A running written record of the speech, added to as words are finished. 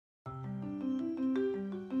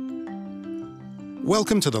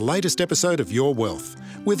Welcome to the latest episode of Your Wealth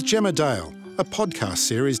with Gemma Dale, a podcast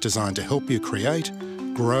series designed to help you create,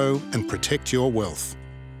 grow and protect your wealth.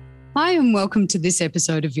 Hi and welcome to this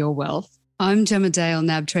episode of Your Wealth. I'm Gemma Dale,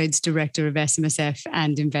 NABTrade's Director of SMSF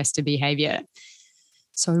and Investor Behaviour.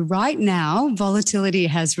 So right now, volatility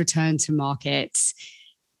has returned to markets.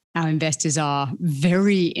 Our investors are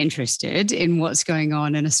very interested in what's going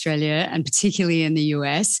on in Australia and particularly in the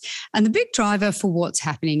US. And the big driver for what's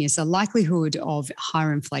happening is the likelihood of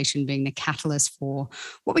higher inflation being the catalyst for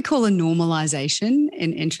what we call a normalization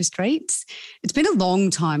in interest rates. It's been a long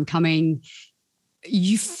time coming.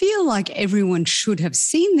 You feel like everyone should have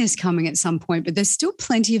seen this coming at some point, but there's still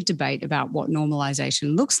plenty of debate about what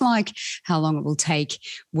normalization looks like, how long it will take,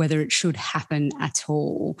 whether it should happen at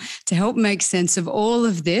all. To help make sense of all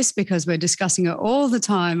of this, because we're discussing it all the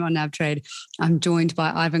time on NABTrade, I'm joined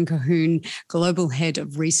by Ivan Colquhoun, Global Head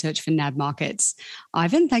of Research for NAB Markets.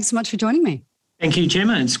 Ivan, thanks so much for joining me. Thank you,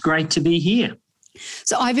 Gemma. It's great to be here.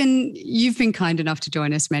 So, Ivan, you've been kind enough to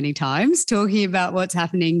join us many times talking about what's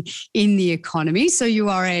happening in the economy. So you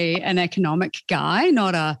are an economic guy,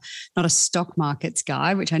 not a stock markets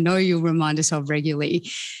guy, which I know you'll remind us of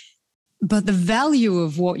regularly. But the value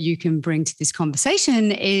of what you can bring to this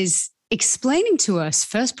conversation is explaining to us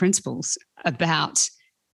first principles about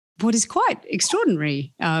what is quite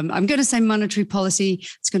extraordinary. I'm going to say monetary policy.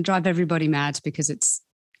 It's going to drive everybody mad because it's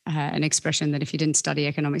an expression that if you didn't study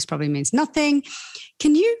economics probably means nothing.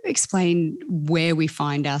 Can you explain where we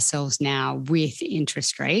find ourselves now with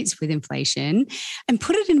interest rates, with inflation, and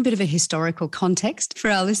put it in a bit of a historical context for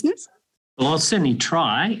our listeners? Well, I'll certainly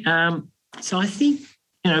try. So I think,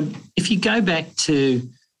 if you go back to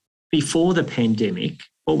before the pandemic,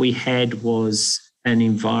 what we had was an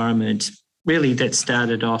environment really that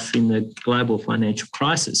started off in the global financial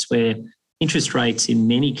crisis where interest rates in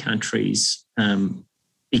many countries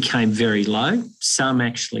became very low. Some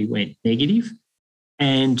actually went negative.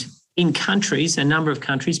 And in countries, a number of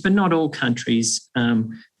countries, but not all countries,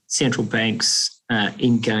 central banks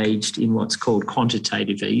engaged in what's called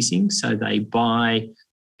quantitative easing. So they buy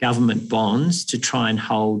government bonds to try and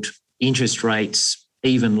hold interest rates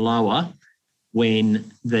even lower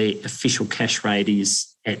when the official cash rate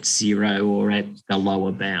is at zero or at the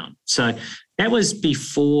lower bound. So that was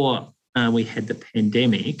before we had the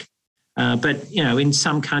pandemic. But in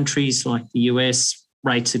some countries like the US,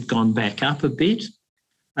 rates had gone back up a bit.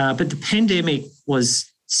 But the pandemic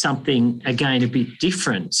was something, again, a bit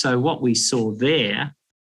different. So what we saw there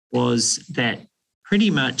was that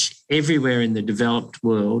pretty much everywhere in the developed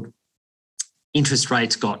world, interest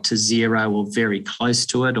rates got to zero or very close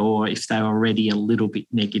to it, or if they were already a little bit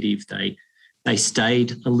negative, they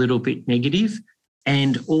stayed a little bit negative.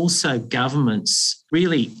 And also governments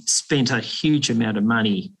really spent a huge amount of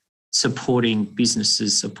money supporting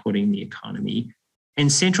businesses, supporting the economy. And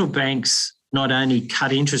central banks not only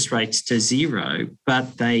cut interest rates to zero,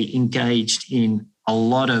 but they engaged in a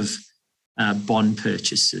lot of bond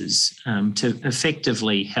purchases to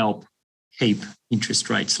effectively help keep interest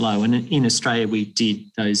rates low. And in Australia, we did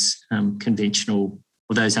those unconventional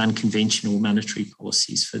monetary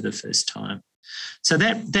policies for the first time. So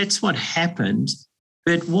that's what happened.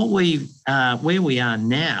 But where we are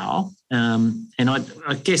now, and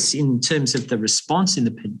I guess in terms of the response in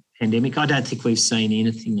the pandemic, I don't think we've seen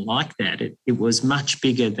anything like that. It was much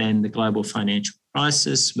bigger than the global financial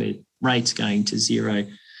crisis, with rates going to zero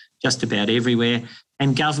just about everywhere,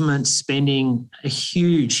 and governments spending a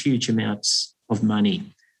huge amounts of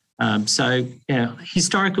money.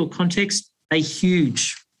 Historical context, a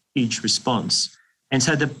huge response. And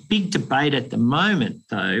so the big debate at the moment,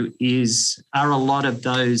 though, is are a lot of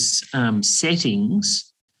those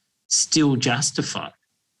settings still justified?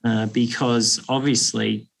 Because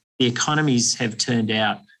obviously the economies have turned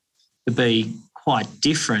out to be quite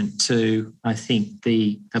different to, I think,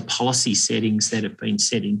 the policy settings that have been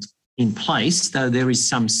set in place, though there is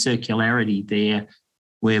some circularity there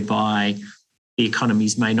whereby the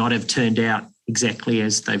economies may not have turned out exactly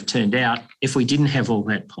as they've turned out if we didn't have all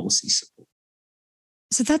that policy support.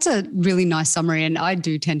 So that's a really nice summary, and I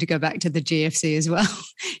do tend to go back to the GFC as well.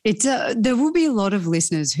 There will be a lot of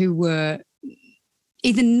listeners who were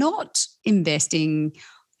either not investing,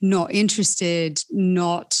 not interested,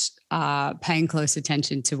 not paying close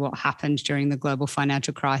attention to what happened during the global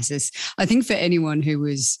financial crisis. I think for anyone who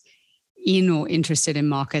was in or interested in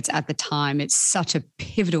markets at the time, it's such a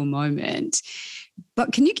pivotal moment.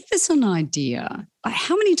 But can you give us an idea,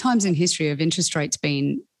 how many times in history have interest rates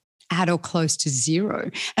been at or close to zero?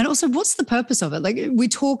 And also, what's the purpose of it? Like, we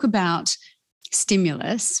talk about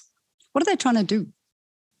stimulus. What are they trying to do?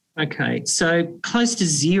 Okay, so close to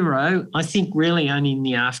zero, I think really only in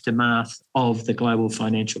the aftermath of the global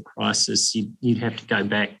financial crisis, you'd have to go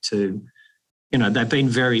back to, they've been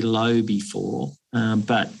very low before,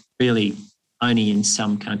 but really only in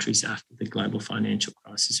some countries after the global financial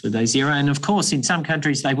crisis were they zero. And of course, in some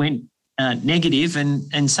countries they went negative,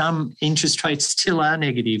 and some interest rates still are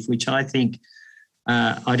negative, which I think,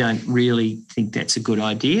 I don't really think that's a good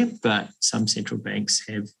idea, but some central banks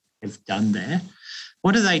have done that.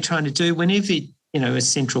 What are they trying to do? Whenever, a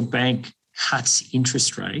central bank cuts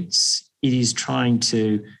interest rates, it is trying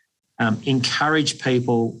to encourage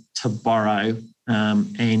people to borrow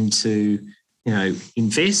and to,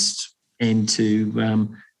 invest and to,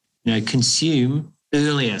 consume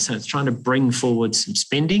earlier. So it's trying to bring forward some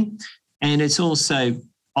spending, and it's also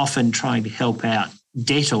often trying to help out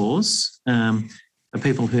debtors, the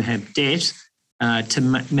people who have debt, to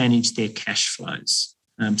manage their cash flows.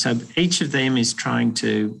 So each of them is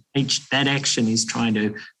that action is trying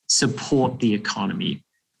to support the economy.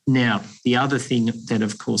 Now, the other thing that,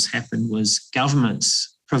 of course, happened was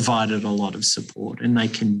governments provided a lot of support, and they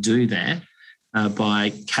can do that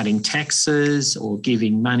by cutting taxes or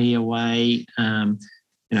giving money away,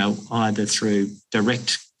 either through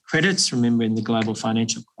direct credits. Remember, in the global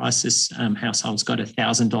financial crisis, households got a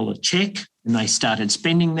 $1,000 check and they started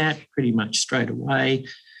spending that pretty much straight away.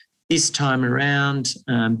 This time around,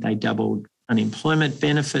 they doubled unemployment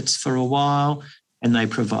benefits for a while, and they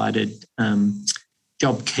provided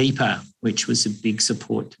JobKeeper, which was a big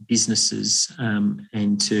support to businesses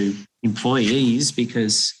and to employees,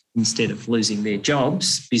 because instead of losing their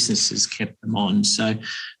jobs, businesses kept them on. So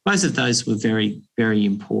both of those were very, very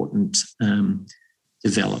important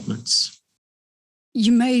developments.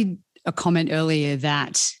 You made a comment earlier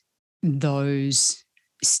that those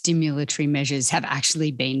stimulatory measures have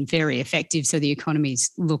actually been very effective. So the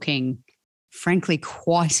economy's looking, frankly,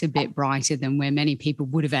 quite a bit brighter than where many people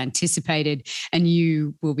would have anticipated. And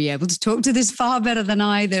you will be able to talk to this far better than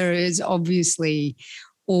I. There is obviously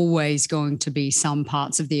always going to be some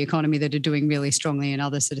parts of the economy that are doing really strongly and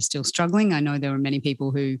others that are still struggling. I know there are many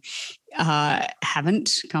people who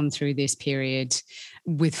haven't come through this period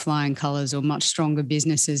with flying colours or much stronger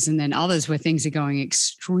businesses, and then others where things are going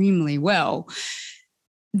extremely well.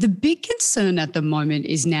 The big concern at the moment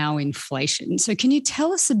is now inflation. So can you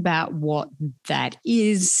tell us about what that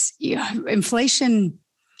is? Inflation,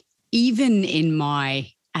 even in my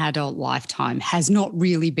adult lifetime, has not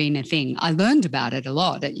really been a thing. I learned about it a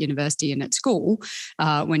lot at university and at school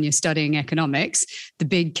when you're studying economics, the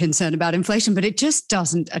big concern about inflation, but it just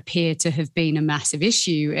doesn't appear to have been a massive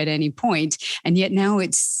issue at any point. And yet now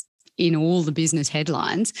it's in all the business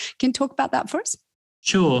headlines. Can you talk about that for us?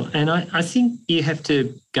 Sure. And I think you have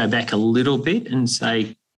to go back a little bit and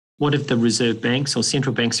say, what have the reserve banks or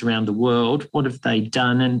central banks around the world, what have they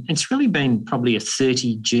done? And it's really been probably a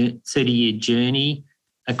 30-year journey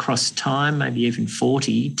across time, maybe even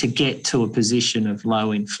 40, to get to a position of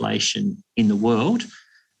low inflation in the world,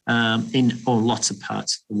 or lots of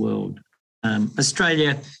parts of the world.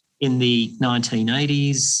 Australia in the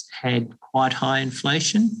 1980s had quite high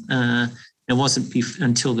inflation. It wasn't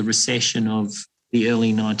until the recession of the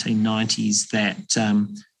early 1990s that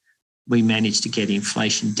we managed to get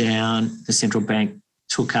inflation down. The central bank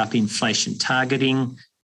took up inflation targeting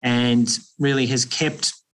and really has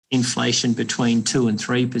kept inflation between 2% and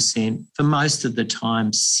 3% for most of the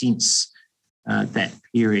time since that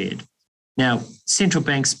period. Now, central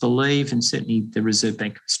banks believe, and certainly the Reserve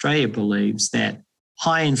Bank of Australia believes, that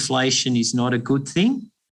high inflation is not a good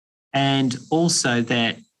thing, and also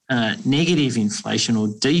that negative inflation or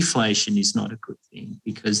deflation is not a good thing,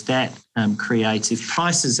 because that creates, if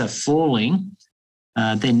prices are falling,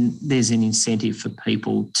 then there's an incentive for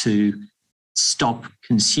people to stop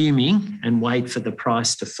consuming and wait for the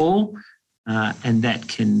price to fall, and that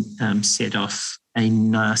can set off a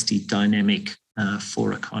nasty dynamic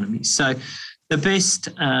for economies. So the best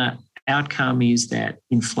outcome is that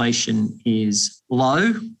inflation is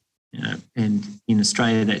low, and in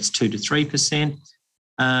Australia that's 2 to 3%.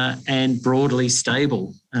 And broadly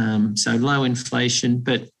stable. So low inflation,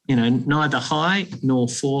 but neither high nor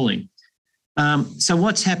falling. So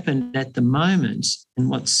what's happened at the moment, and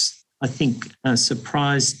what's I think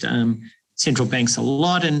surprised central banks a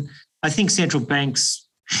lot, and I think central banks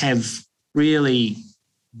have really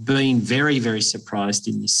been very, very surprised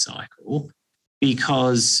in this cycle,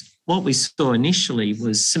 because what we saw initially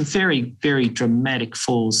was some very, very dramatic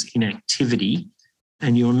falls in activity.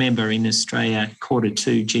 And you remember in Australia,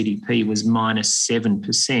 Q2 GDP was minus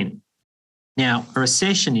 7%. Now, a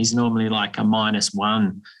recession is normally like a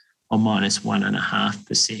 -1 or minus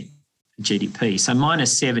 1.5% GDP. So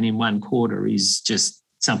minus 7 in one quarter is just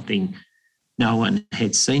something no one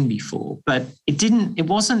had seen before. But it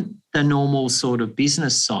wasn't the normal sort of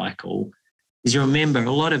business cycle. As you remember,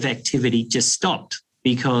 a lot of activity just stopped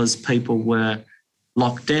because people were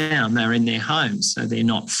locked down. They're in their homes, so they're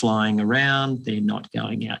not flying around. They're not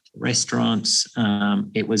going out to restaurants.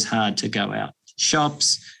 It was hard to go out to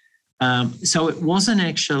shops. So it wasn't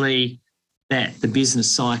actually that the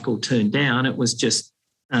business cycle turned down. It was just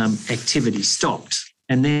activity stopped.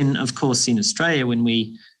 And then, of course, in Australia, when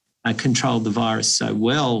we controlled the virus so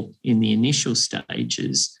well in the initial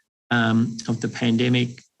stages of the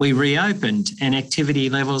pandemic, we reopened and activity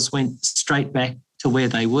levels went straight back to where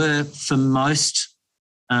they were for most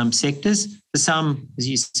sectors. For some, as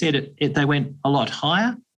you said, they went a lot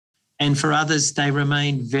higher, and for others, they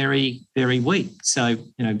remained very, very weak. So,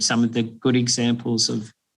 some of the good examples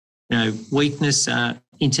of, weakness are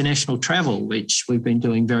international travel, which we've been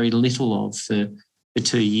doing very little of for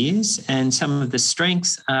 2 years, and some of the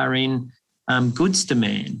strengths are in goods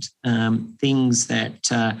demand, things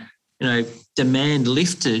that, demand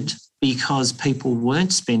lifted because people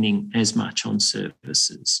weren't spending as much on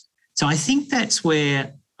services. So I think that's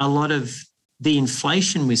where a lot of the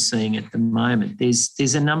inflation we're seeing at the moment,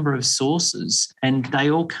 there's a number of sources, and they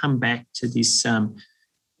all come back to this,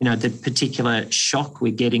 the particular shock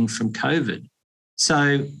we're getting from COVID.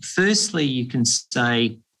 So firstly, you can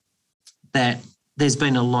say that there's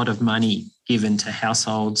been a lot of money given to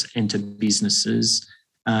households and to businesses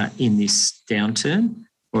in this downturn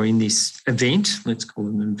or in this event. Let's call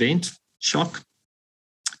it an event, shock.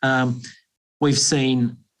 We've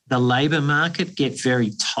seen the labour market get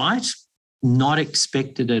very tight, not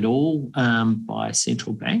expected at all by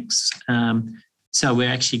central banks. So we're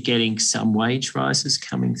actually getting some wage rises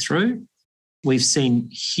coming through. We've seen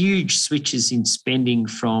huge switches in spending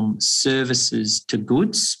from services to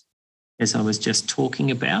goods, as I was just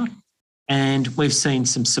talking about. And we've seen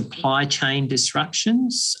some supply chain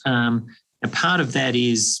disruptions. A part of that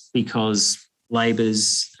is because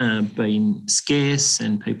labour's been scarce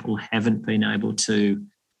and people haven't been able to,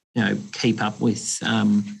 keep up with,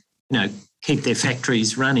 keep their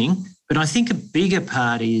factories running. But I think a bigger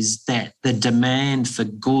part is that the demand for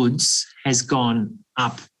goods has gone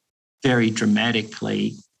up very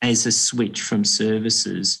dramatically as a switch from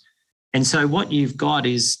services. And so what you've got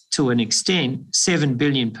is, to an extent, 7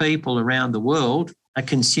 billion people around the world are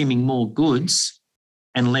consuming more goods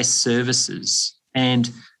and less services.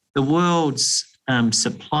 And the world's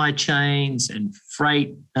supply chains and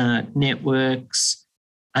freight networks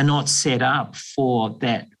are not set up for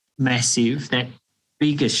that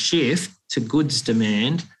bigger shift to goods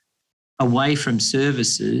demand away from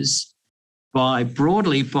services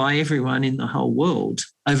broadly by everyone in the whole world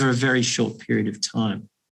over a very short period of time.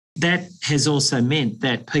 That has also meant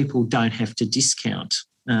that people don't have to discount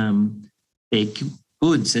their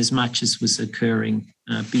goods as much as was occurring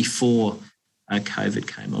before COVID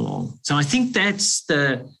came along. So I think that's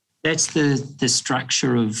the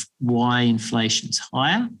structure of why inflation's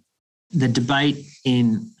higher. The debate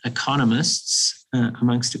in economists,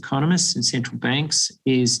 amongst economists and central banks,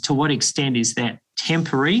 is to what extent is that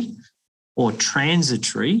temporary or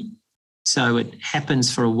transitory? So it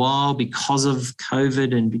happens for a while because of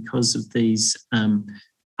COVID and because of these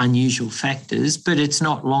unusual factors, but it's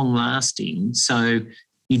not long lasting. So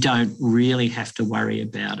you don't really have to worry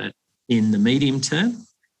about it in the medium term.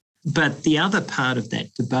 But the other part of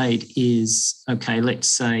that debate is, okay, let's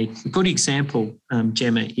say a good example,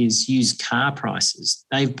 Gemma, is used car prices.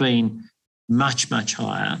 They've been much, much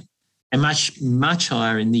higher, and much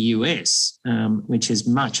higher in the US, which is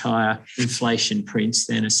much higher inflation prints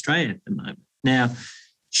than Australia at the moment. Now,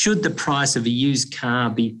 should the price of a used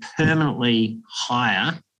car be permanently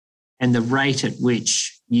higher, and the rate at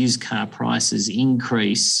which used car prices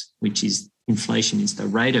increase, which is inflation is the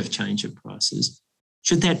rate of change of prices,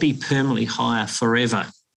 should that be permanently higher forever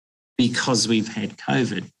because we've had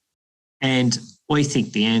COVID? And we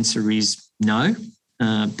think the answer is no,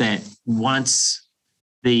 that once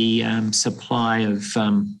the supply of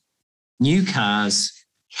new cars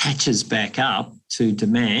catches back up to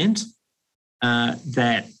demand,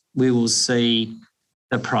 that we will see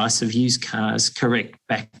the price of used cars correct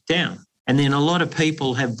back down. And then a lot of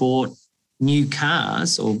people have bought new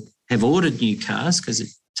cars or have ordered new cars because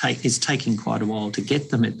it's taking quite a while to get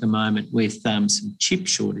them at the moment with some chip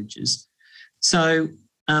shortages. So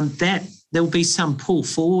that there'll be some pull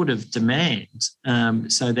forward of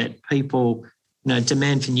demand so that people,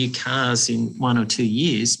 demand for new cars in 1 or 2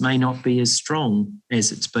 years may not be as strong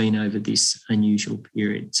as it's been over this unusual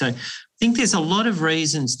period. So I think there's a lot of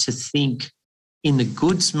reasons to think in the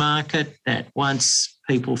goods market that once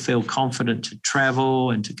people feel confident to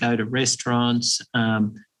travel and to go to restaurants,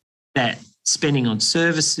 that spending on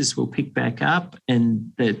services will pick back up,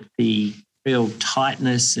 and that the real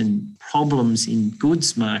tightness and problems in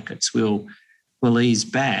goods markets will ease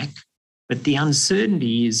back. But the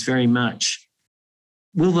uncertainty is very much,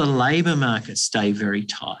 will the labour market stay very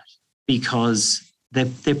tight? Because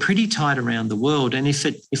they're pretty tight around the world. And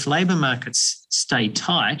if labour markets stay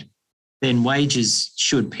tight, then wages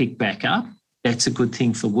should pick back up. That's a good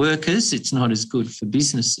thing for workers. It's not as good for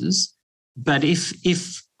businesses. But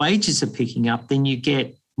if wages are picking up, then you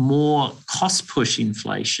get more cost push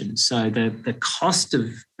inflation. So the cost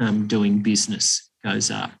of doing business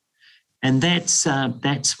goes up. And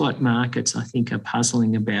that's what markets, I think, are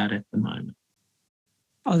puzzling about at the moment.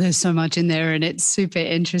 Oh, there's so much in there, and it's super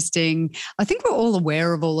interesting. I think we're all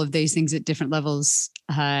aware of all of these things at different levels.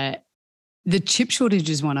 The chip shortage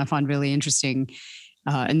is one I find really interesting.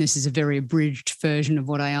 And this is a very abridged version of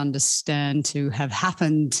what I understand to have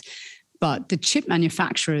happened. But the chip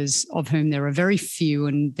manufacturers, of whom there are very few,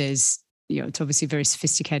 and there's, it's obviously a very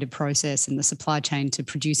sophisticated process, and the supply chain to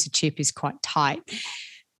produce a chip is quite tight,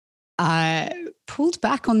 pulled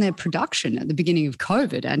back on their production at the beginning of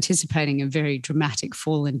COVID, anticipating a very dramatic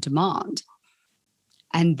fall in demand.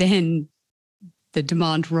 And then the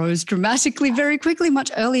demand rose dramatically very quickly,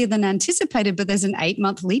 much earlier than anticipated, but there's an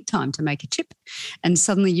 8-month lead time to make a chip. And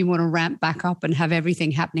suddenly you want to ramp back up and have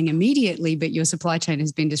everything happening immediately, but your supply chain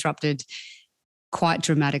has been disrupted quite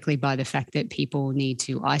dramatically by the fact that people need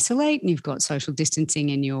to isolate, and you've got social distancing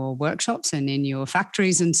in your workshops and in your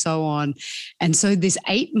factories and so on. And so this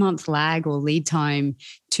 8-month lag or lead time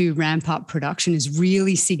to ramp up production is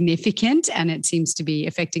really significant, and it seems to be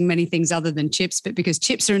affecting many things other than chips. But because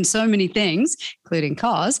chips are in so many things, including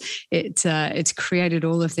cars, it's created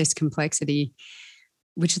all of this complexity,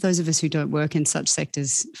 which those of us who don't work in such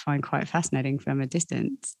sectors find quite fascinating from a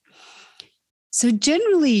distance. So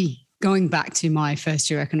generally, going back to my first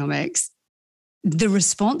year economics, the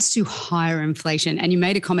response to higher inflation, and you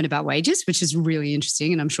made a comment about wages, which is really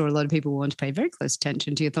interesting, and I'm sure a lot of people will want to pay very close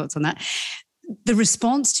attention to your thoughts on that. The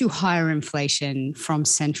response to higher inflation from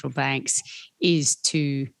central banks is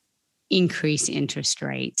to increase interest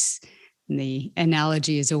rates. And the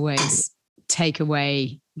analogy is always take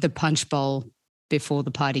away the punch bowl before the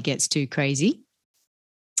party gets too crazy.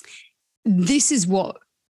 This is what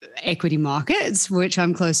equity markets, which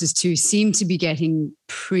I'm closest to, seem to be getting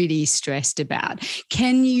pretty stressed about.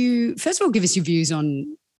 Can you, first of all, give us your views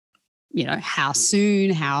on, how soon,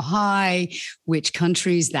 how high, which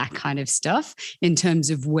countries, that kind of stuff, in terms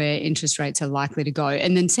of where interest rates are likely to go?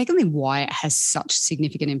 And then secondly, why it has such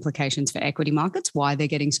significant implications for equity markets, why they're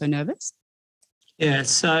getting so nervous? Yeah,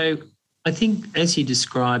 so I think as you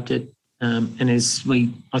described it, and as I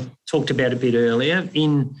talked about a bit earlier,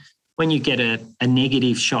 when you get a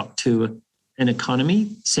negative shock to an economy,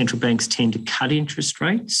 central banks tend to cut interest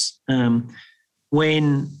rates.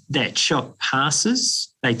 When that shock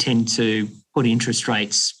passes, they tend to put interest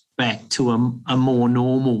rates back to a more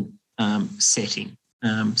normal setting.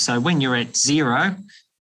 So when you're at zero,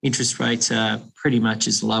 interest rates are pretty much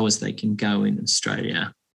as low as they can go in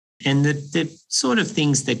Australia. And the sort of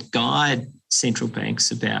things that guide central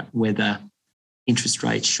banks about whether interest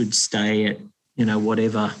rates should stay at,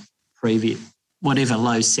 whatever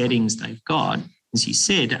low settings they've got, as you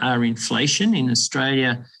said, are inflation. In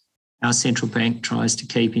Australia, our central bank tries to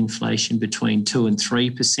keep inflation between 2% and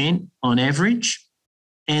 3% on average.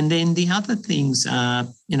 And then the other things are,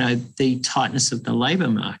 the tightness of the labour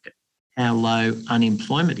market, how low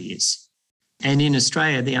unemployment is. And in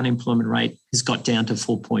Australia, the unemployment rate has got down to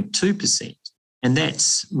 4.2%. And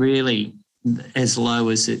that's really as low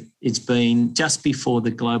as it's been. Just before the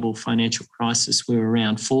global financial crisis, we were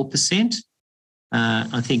around 4%.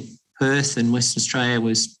 I think Perth and Western Australia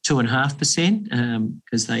was 2.5%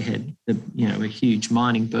 because they had a huge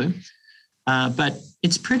mining boom. But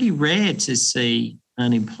it's pretty rare to see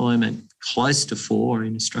unemployment close to 4%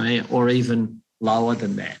 in Australia, or even lower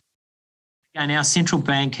than that. And our central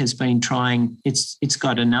bank has been trying. It's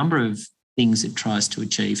got a number of things it tries to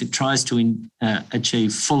achieve. It tries to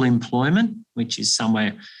achieve full employment, which is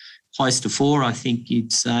somewhere close to 4%, I think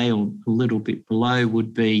you'd say, or a little bit below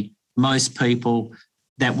would be most people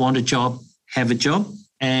that want a job have a job.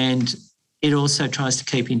 And it also tries to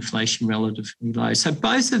keep inflation relatively low. So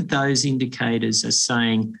both of those indicators are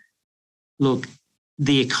saying, look,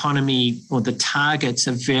 the economy or the targets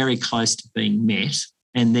are very close to being met,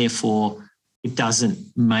 and therefore it doesn't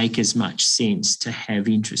make as much sense to have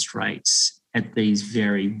interest rates at these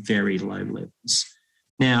very, very low levels.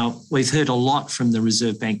 Now, we've heard a lot from the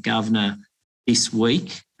Reserve Bank Governor this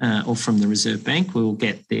week or from the Reserve Bank. We will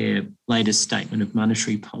get their latest statement of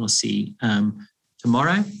monetary policy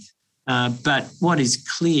tomorrow. But what is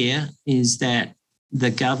clear is that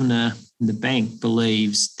the governor and the bank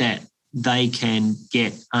believes that they can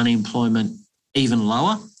get unemployment even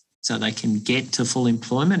lower, so they can get to full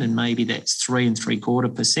employment, and maybe that's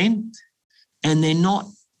 3.75%. And they're not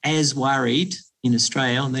as worried in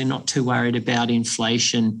Australia, and they're not too worried about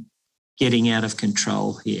inflation getting out of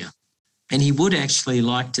control here. And he would actually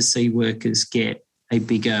like to see workers get a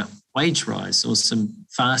bigger wage rise or some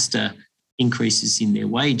faster increases in their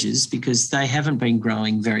wages, because they haven't been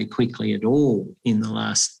growing very quickly at all in the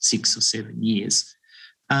last 6 or 7 years.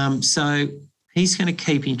 So he's going to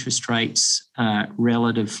keep interest rates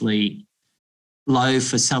relatively low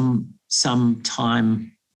for some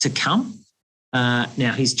time to come.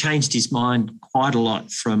 Now, he's changed his mind quite a lot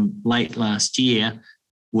from late last year,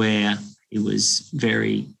 where he was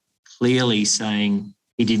very clearly saying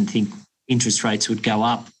he didn't think interest rates would go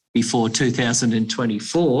up before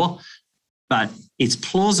 2024, but it's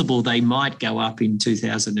plausible they might go up in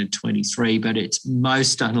 2023, but it's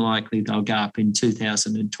most unlikely they'll go up in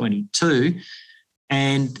 2022.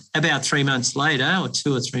 And about 3 months later, or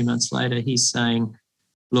 2 or 3 months later, he's saying,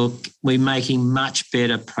 look, we're making much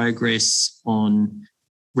better progress on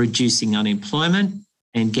reducing unemployment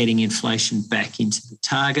and getting inflation back into the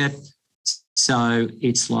target. So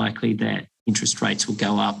it's likely that interest rates will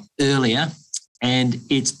go up earlier, and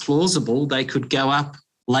it's plausible they could go up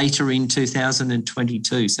later in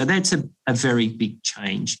 2022. So that's a very big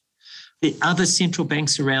change. The other central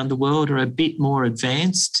banks around the world are a bit more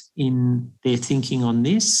advanced in their thinking on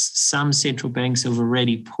this. Some central banks have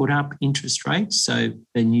already put up interest rates. So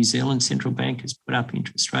the New Zealand Central Bank has put up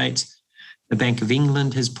interest rates. The Bank of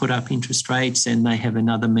England has put up interest rates, and they have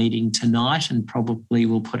another meeting tonight and probably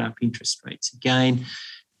will put up interest rates again.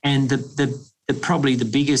 And the probably the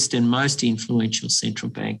biggest and most influential central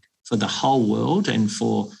bank for the whole world and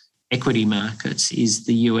for equity markets is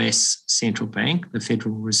the US Central Bank, the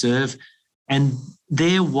Federal Reserve, and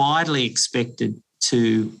they're widely expected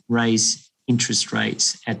to raise interest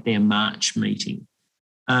rates at their March meeting.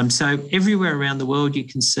 So everywhere around the world, you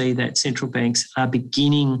can see that central banks are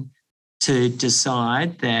beginning to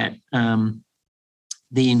decide that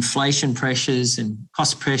the inflation pressures and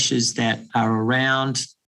cost pressures that are around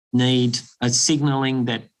are signalling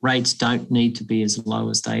that rates don't need to be as low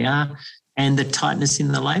as they are. And the tightness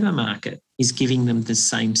in the labour market is giving them the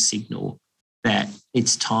same signal that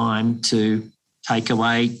it's time to take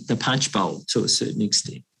away the punch bowl to a certain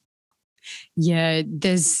extent. Yeah,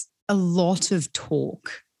 there's a lot of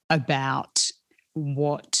talk about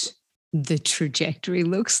what the trajectory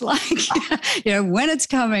looks like, when it's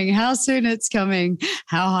coming, how soon it's coming,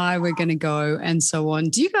 how high we're going to go, and so on.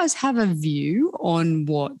 Do you guys have a view on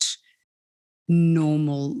what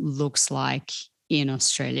normal looks like in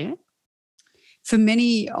Australia? For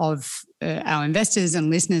many of our investors and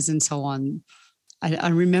listeners and so on, I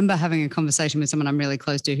remember having a conversation with someone I'm really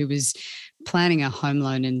close to who was planning a home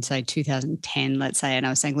loan in, say, 2010, let's say, and I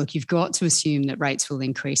was saying, look, you've got to assume that rates will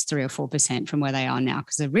increase 3 or 4% from where they are now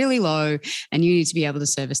because they're really low and you need to be able to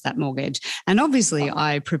service that mortgage. And obviously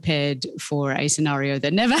I prepared for a scenario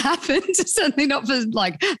that never happened, certainly not for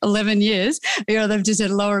like 11 years. They've just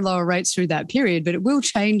had lower and lower rates through that period, but it will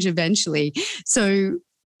change eventually. So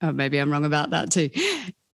maybe I'm wrong about that too.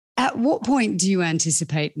 At what point do you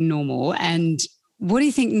anticipate normal, and what do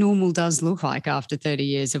you think normal does look like after 30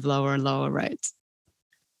 years of lower and lower rates?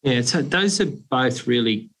 Yeah, so those are both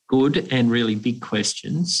really good and really big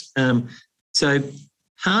questions. So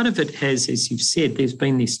part of it has, as you've said, there's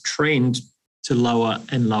been this trend to lower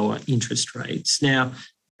and lower interest rates. Now,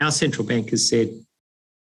 our central bank has said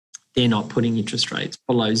they're not putting interest rates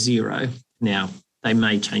below zero. Now, they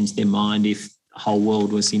may change their mind if the whole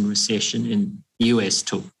world was in recession and the US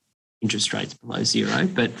took interest rates below zero,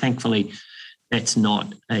 but thankfully that's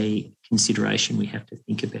not a consideration we have to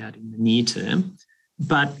think about in the near term.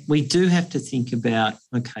 But we do have to think about,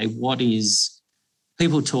 okay,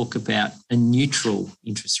 people talk about a neutral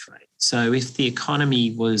interest rate. So if the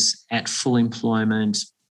economy was at full employment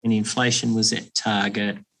and inflation was at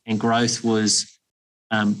target and growth was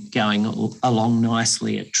going along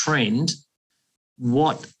nicely at trend,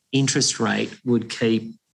 what interest rate would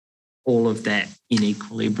keep all of that in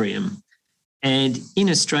equilibrium? And in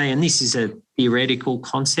Australia, and this is a theoretical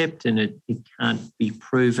concept and it can't be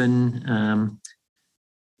proven,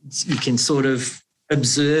 you can sort of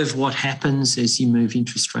observe what happens as you move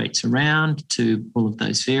interest rates around to all of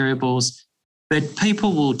those variables. But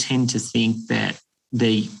people will tend to think that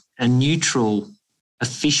a neutral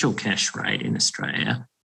official cash rate in Australia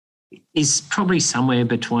is probably somewhere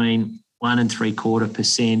between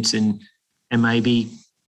 1.75% and maybe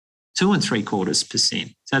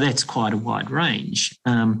 2.75%. So that's quite a wide range.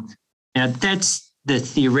 Now, that's the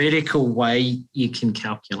theoretical way you can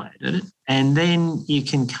calculate it. And then you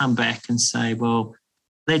can come back and say, well,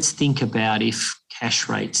 let's think about if cash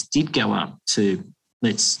rates did go up to,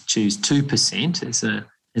 let's choose 2%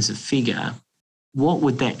 as a figure, what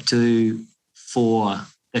would that do for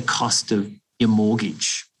the cost of your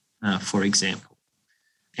mortgage, for example?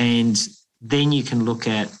 And then you can look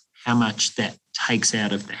at how much that takes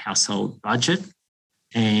out of the household budget,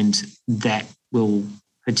 and that will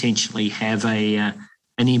potentially have an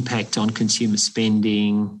impact on consumer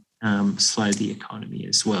spending, slow the economy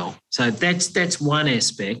as well. So that's one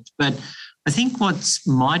aspect. But I think what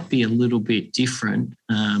might be a little bit different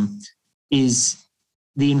is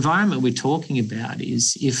the environment we're talking about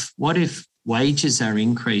is what if wages are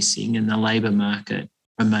increasing and the labour market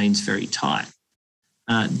remains very tight?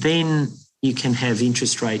 Then you can have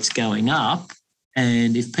interest rates going up,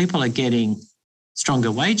 and if people are getting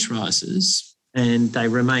stronger wage rises and they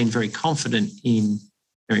remain very confident in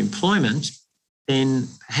their employment, then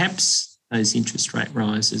perhaps those interest rate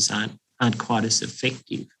rises aren't quite as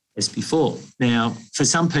effective as before. Now, for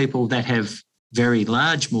some people that have very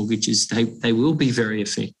large mortgages, they will be very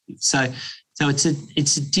effective. So it's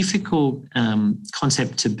a difficult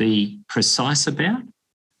concept to be precise about.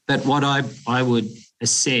 But what I would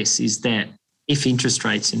assess is that if interest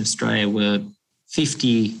rates in Australia were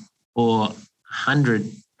 50 or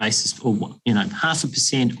 100 basis, or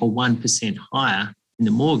 0.5% or 1% higher in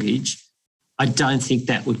the mortgage, I don't think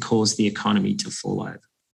that would cause the economy to fall over.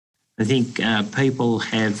 I think people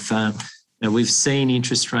have, we've seen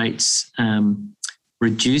interest rates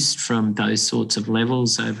reduced from those sorts of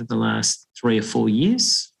levels over the last 3 or 4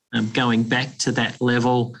 years, going back to that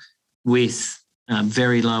level with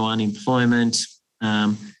very low unemployment I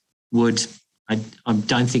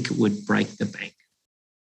don't think it would break the bank.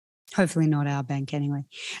 Hopefully not our bank anyway.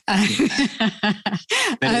 But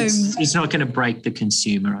it's not going to break the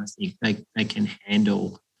consumer. I think they can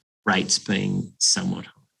handle rates being somewhat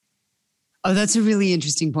high. Oh, that's a really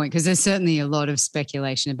interesting point, because there's certainly a lot of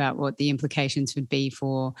speculation about what the implications would be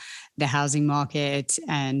for the housing market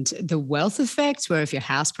and the wealth effect, where if your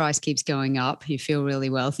house price keeps going up, you feel really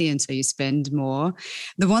wealthy and so you spend more.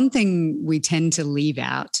 The one thing we tend to leave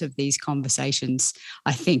out of these conversations,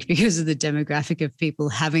 I think, because of the demographic of people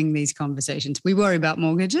having these conversations, we worry about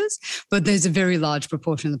mortgages, but there's a very large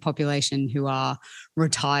proportion of the population who are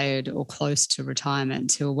retired or close to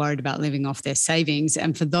retirement, who are worried about living off their savings.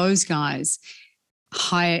 And for those guys,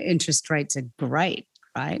 higher interest rates are great,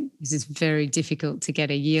 right? Because it's very difficult to get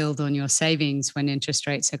a yield on your savings when interest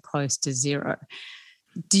rates are close to zero.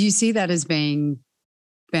 Do you see that as being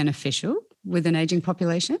beneficial with an aging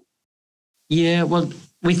population? Yeah, well,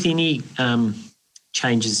 with any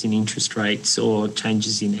changes in interest rates or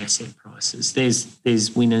changes in asset prices,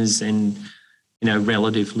 there's winners and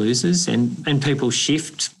relative losers, and people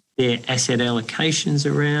shift their asset allocations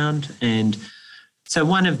around. And so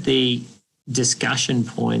one of the discussion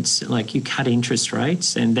points, like you cut interest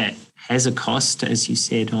rates, and that has a cost, as you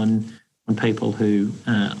said, on people who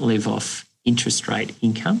live off interest rate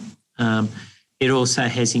income. It also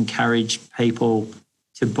has encouraged people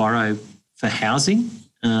to borrow for housing.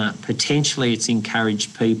 Potentially it's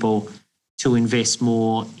encouraged people to invest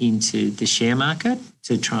more into the share market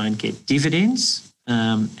to try and get dividends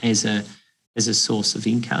as a source of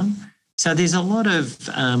income. So there's a lot of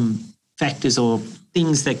factors or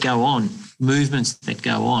things that go on, movements that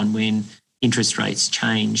go on when interest rates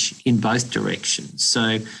change in both directions.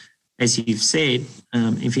 So as you've said,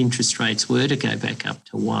 if interest rates were to go back up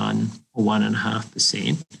to 1 or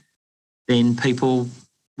 1.5%, then people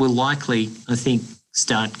will likely, I think,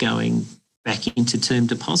 start going back into term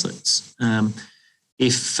deposits.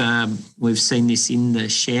 If we've seen this in the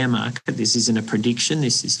share market, this isn't a prediction,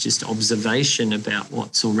 this is just observation about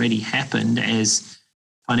what's already happened as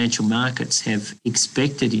financial markets have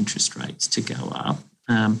expected interest rates to go up.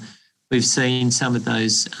 We've seen some of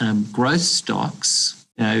those growth stocks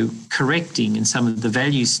correcting, and some of the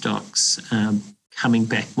value stocks coming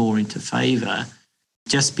back more into favour,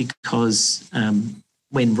 just because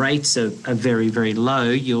when rates are very, very low,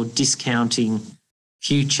 you're discounting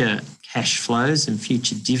future cash flows and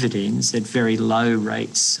future dividends at very low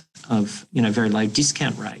rates of, very low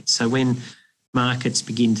discount rates. So when markets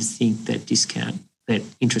begin to think that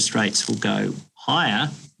interest rates will go higher,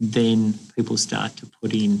 then people start to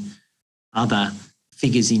put in other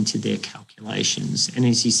figures into their calculations. And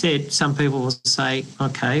as you said, some people will say,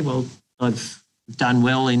 okay, well, I've done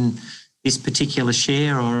well in this particular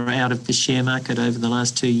share or out of the share market over the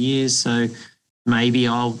last 2 years, so maybe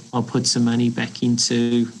I'll put some money back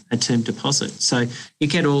into a term deposit. So you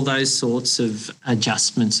get all those sorts of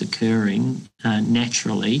adjustments occurring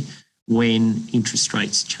naturally when interest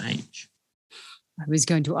rates change. I was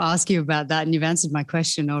going to ask you about that, and you've answered my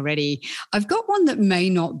question already. I've got one that may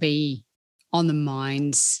not be on the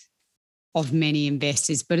minds of many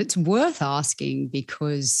investors, but it's worth asking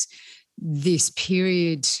because this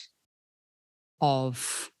period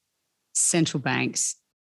of central banks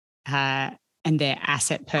and their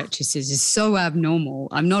asset purchases is so abnormal.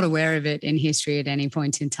 I'm not aware of it in history at any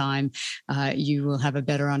point in time. You will have a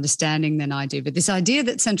better understanding than I do. But this idea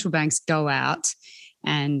that central banks go out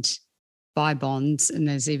and buy bonds, and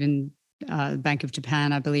there's even Bank of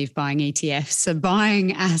Japan, I believe, buying ETFs, so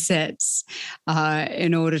buying assets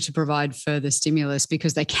in order to provide further stimulus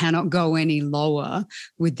because they cannot go any lower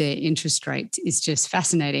with their interest rate is just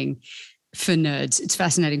fascinating for nerds. It's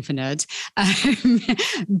fascinating for nerds.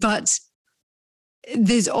 But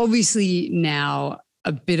there's obviously now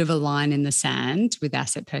a bit of a line in the sand with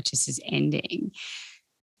asset purchases ending.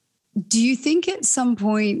 Do you think at some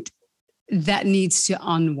point that needs to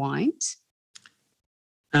unwind?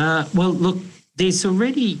 Well, look, there's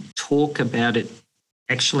already talk about it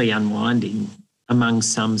actually unwinding among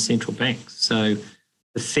some central banks. So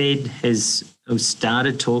the Fed has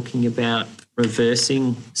started talking about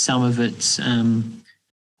reversing some of its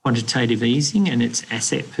quantitative easing and its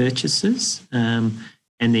asset purchases, and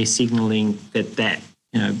they're signalling that they're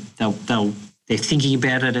thinking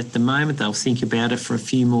about it at the moment. They'll think about it for a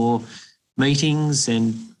few more meetings,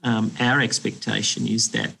 and our expectation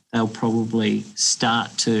is that they'll probably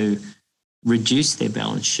start to reduce their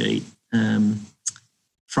balance sheet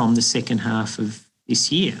from the second half of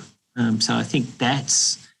this year. So I think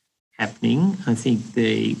that's happening. I think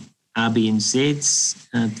the RBNZ's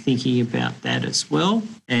thinking about that as well,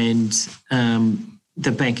 and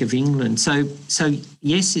the Bank of England. So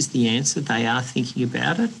yes is the answer. They are thinking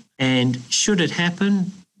about it. And should it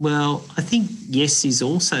happen? Well, I think yes is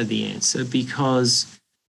also the answer, because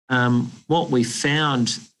what we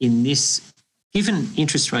found in this, given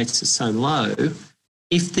interest rates are so low,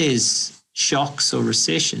 if there's shocks or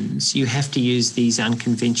recessions, you have to use these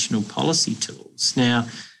unconventional policy tools. Now,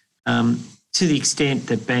 to the extent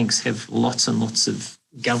that banks have lots and lots of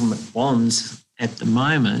government bonds at the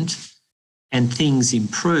moment and things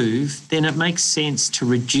improve, then it makes sense to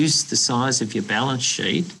reduce the size of your balance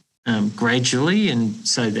sheet gradually, and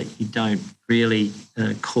so that you don't really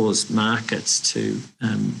cause markets to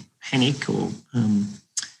panic.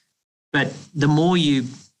 But the more you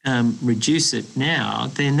reduce it now,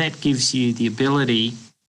 then that gives you the ability,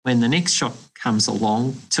 when the next shock comes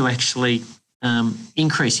along, to actually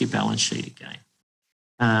increase your balance sheet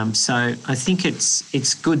again. So I think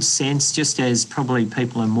it's good sense, just as probably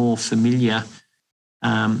people are more familiar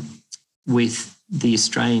with the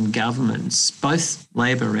Australian governments, both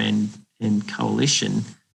Labor and Coalition,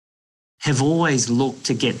 have always looked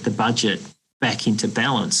to get the budget back into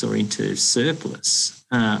balance or into surplus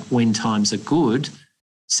when times are good,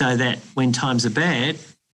 so that when times are bad,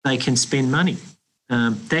 they can spend money.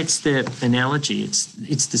 That's the analogy.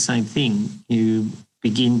 It's the same thing. You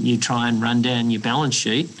try and run down your balance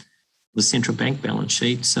sheet, the central bank balance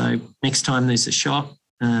sheet. So next time there's a shock,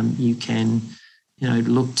 you can,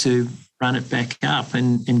 look to run it back up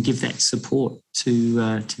and give that support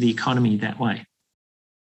to the economy that way.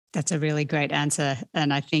 That's a really great answer.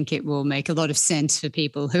 And I think it will make a lot of sense for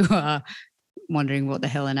people who are wondering what the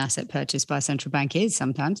hell an asset purchase by a central bank is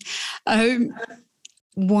sometimes.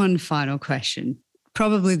 One final question,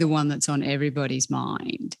 probably the one that's on everybody's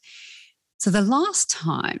mind. So the last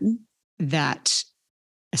time that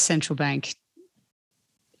a central bank,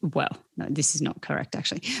 well, no, this is not correct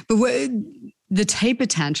actually, but the taper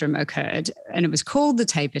tantrum occurred, and it was called the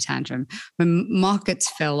taper tantrum when markets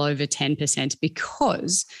fell over 10%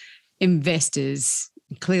 because investors,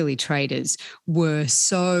 clearly traders, were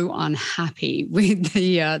so unhappy with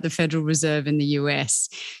the Federal Reserve in the US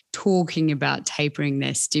talking about tapering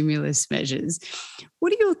their stimulus measures.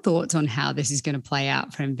 What are your thoughts on how this is going to play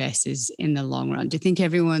out for investors in the long run? Do you think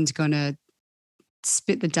everyone's going to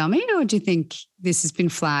spit the dummy, or do you think this has been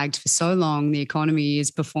flagged for so long, the economy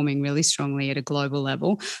is performing really strongly at a global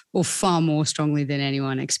level, or far more strongly than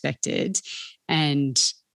anyone expected,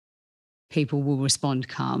 and people will respond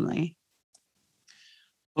calmly?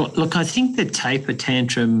 Well, look, I think the taper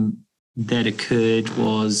tantrum that occurred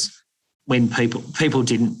was when people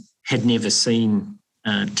had never seen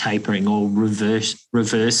tapering or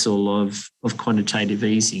reversal of quantitative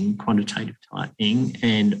easing, quantitative tightening,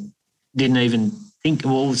 and didn't even think,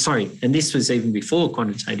 and this was even before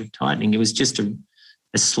quantitative tightening. It was just a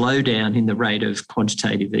slowdown in the rate of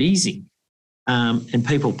quantitative easing. and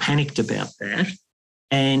people panicked about that.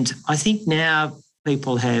 And I think now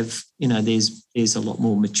people have, there's a lot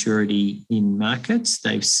more maturity in markets.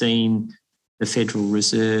 They've seen the Federal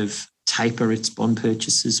Reserve taper its bond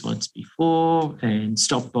purchases once before and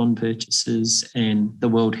stop bond purchases, and the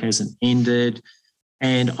world hasn't ended.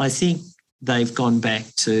 And I think they've gone back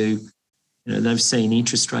to, they've seen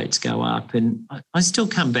interest rates go up. And I still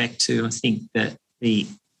come back to, I think that the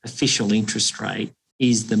official interest rate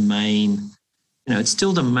is the main, it's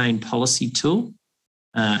still the main policy tool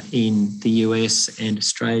in the US and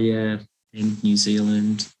Australia and New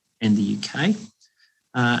Zealand and the UK.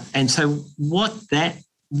 And so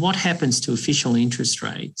what happens to official interest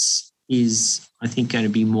rates is, I think, going to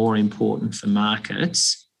be more important for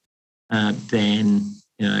markets than,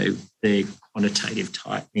 the quantitative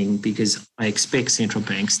tightening, because I expect central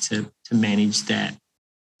banks to manage that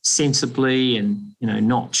sensibly and,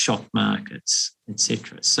 not shock markets,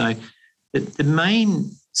 etc. So the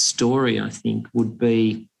main story, I think, would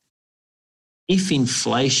be if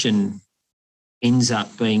inflation ends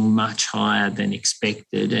up being much higher than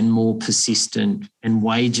expected and more persistent, and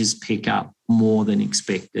wages pick up more than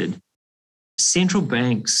expected, central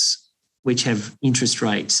banks, which have interest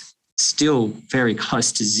rates still very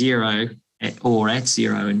close to zero or at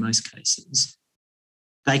zero in most cases,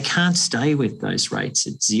 they can't stay with those rates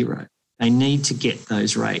at zero. They need to get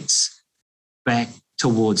those rates back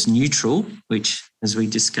towards neutral, which, as we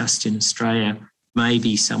discussed in Australia, may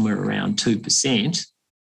be somewhere around 2%.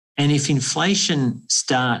 And if inflation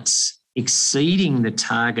starts exceeding the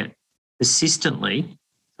target persistently,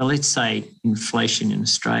 so let's say inflation in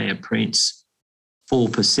Australia prints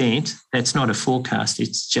 4%, that's not a forecast,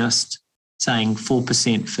 it's just saying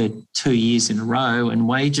 4% for 2 years in a row, and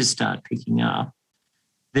wages start picking up,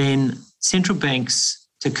 then central banks,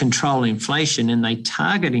 to control inflation, and they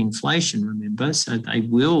target inflation, remember, so they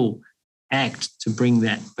will act to bring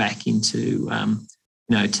that back into,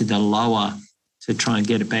 to the lower, to try and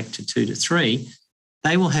get it back to 2 to 3,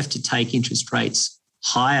 they will have to take interest rates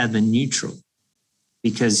higher than neutral,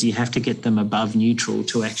 because you have to get them above neutral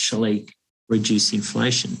to actually reduce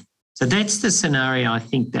inflation. So that's the scenario I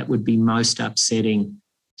think that would be most upsetting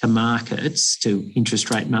to markets, to interest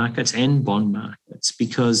rate markets and bond markets,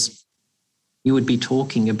 because you would be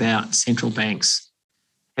talking about central banks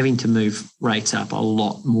having to move rates up a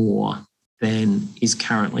lot more than is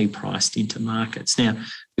currently priced into markets. Now,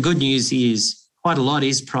 the good news is quite a lot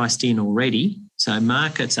is priced in already. So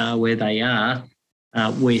markets are where they are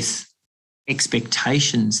with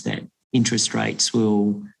expectations that interest rates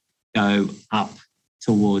will go up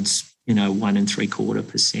towards,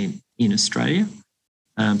 1.75% in Australia.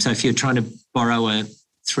 So if you're trying to borrow a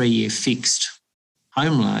 3-year fixed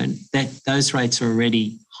home loan, those rates are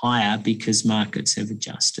already higher because markets have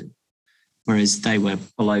adjusted, whereas they were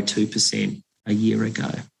below 2% a year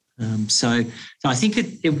ago. So I think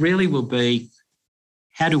it really will be,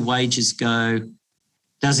 how do wages go?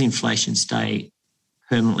 Does inflation stay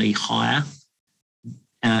permanently higher?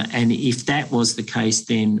 And if that was the case,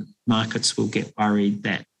 then markets will get worried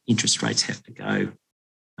that interest rates have to go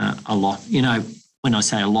a lot, when I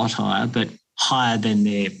say a lot higher, but higher than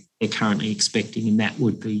they're currently expecting, and that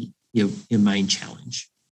would be your main challenge.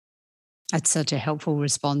 That's such a helpful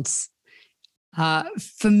response.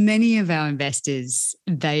 For many of our investors,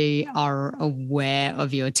 they are aware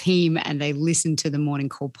of your team and they listen to the Morning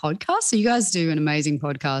Call podcast. So you guys do an amazing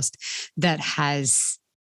podcast that has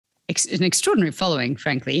an extraordinary following,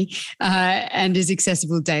 frankly, and is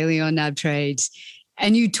accessible daily on NabTrade.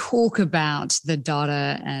 And you talk about the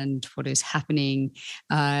data and what is happening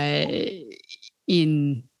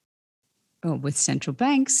with central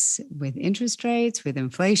banks, with interest rates, with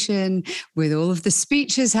inflation, with all of the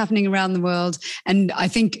speeches happening around the world. And I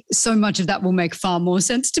think so much of that will make far more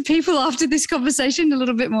sense to people after this conversation. A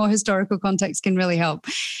little bit more historical context can really help.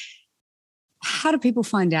 How do people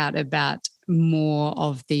find out about more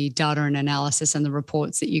of the data and analysis and the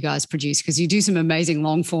reports that you guys produce? Because you do some amazing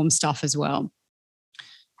long form stuff as well.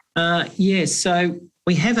 So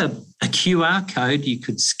we have a QR code you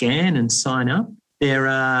could scan and sign up. There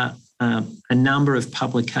are a number of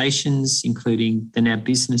publications, including the NAB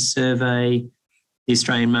Business Survey, the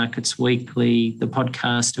Australian Markets Weekly, the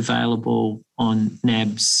podcast available on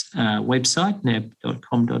NAB's website,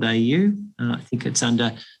 nab.com.au. I think it's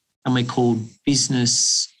under somewhere called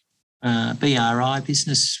Business, BRI,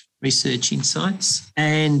 Business Research Insights.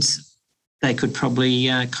 And they could probably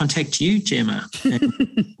contact you, Gemma,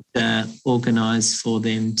 and organise for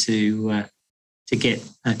them to get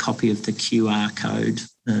a copy of the QR code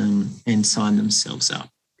and sign themselves up.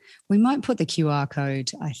 We might put the QR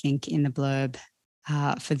code, I think, in the blurb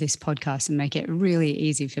for this podcast and make it really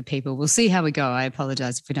easy for people. We'll see how we go. I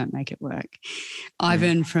apologize if we don't make it work.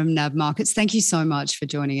 Ivan from NAB Markets, thank you so much for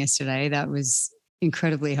joining us today. That was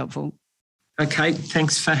incredibly helpful. Okay,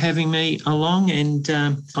 thanks for having me along, and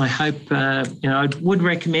I hope, I would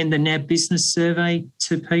recommend the NAB Business Survey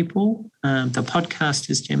to people, the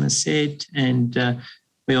podcast, as Gemma said, and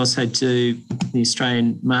we also do the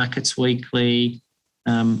Australian Markets Weekly.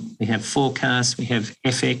 We have forecasts, we have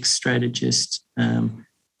FX strategist,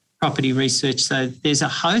 property research. So there's a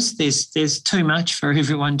host. There's too much for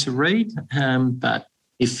everyone to read, but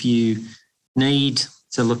if you need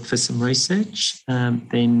to look for some research,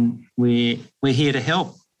 then we're here to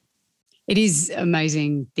help. It is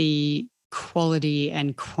amazing the quality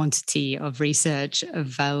and quantity of research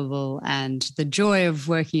available, and the joy of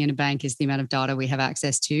working in a bank is the amount of data we have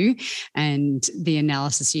access to and the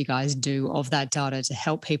analysis you guys do of that data to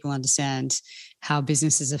help people understand how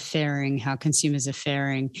businesses are faring, how consumers are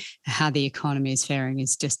faring, how the economy is faring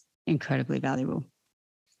is just incredibly valuable.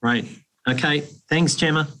 Right. Okay. Thanks,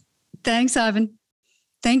 Gemma. Thanks, Ivan.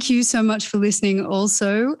 Thank you so much for listening.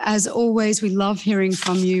 Also, as always, we love hearing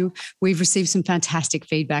from you. We've received some fantastic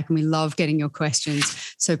feedback and we love getting your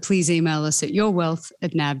questions. So please email us at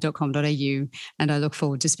yourwealth@nab.com.au, and I look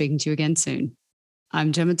forward to speaking to you again soon.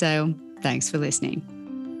 I'm Gemma Dale. Thanks for listening.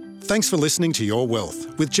 Thanks for listening to Your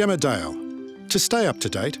Wealth with Gemma Dale. To stay up to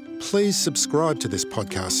date, please subscribe to this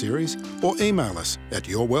podcast series or email us at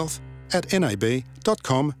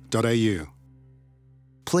yourwealth@nab.com.au.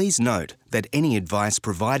 Please note that any advice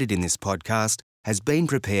provided in this podcast has been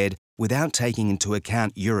prepared without taking into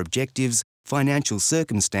account your objectives, financial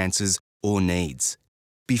circumstances, or needs.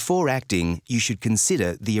 Before acting, you should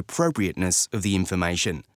consider the appropriateness of the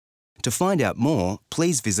information. To find out more,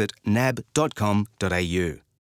 please visit nab.com.au.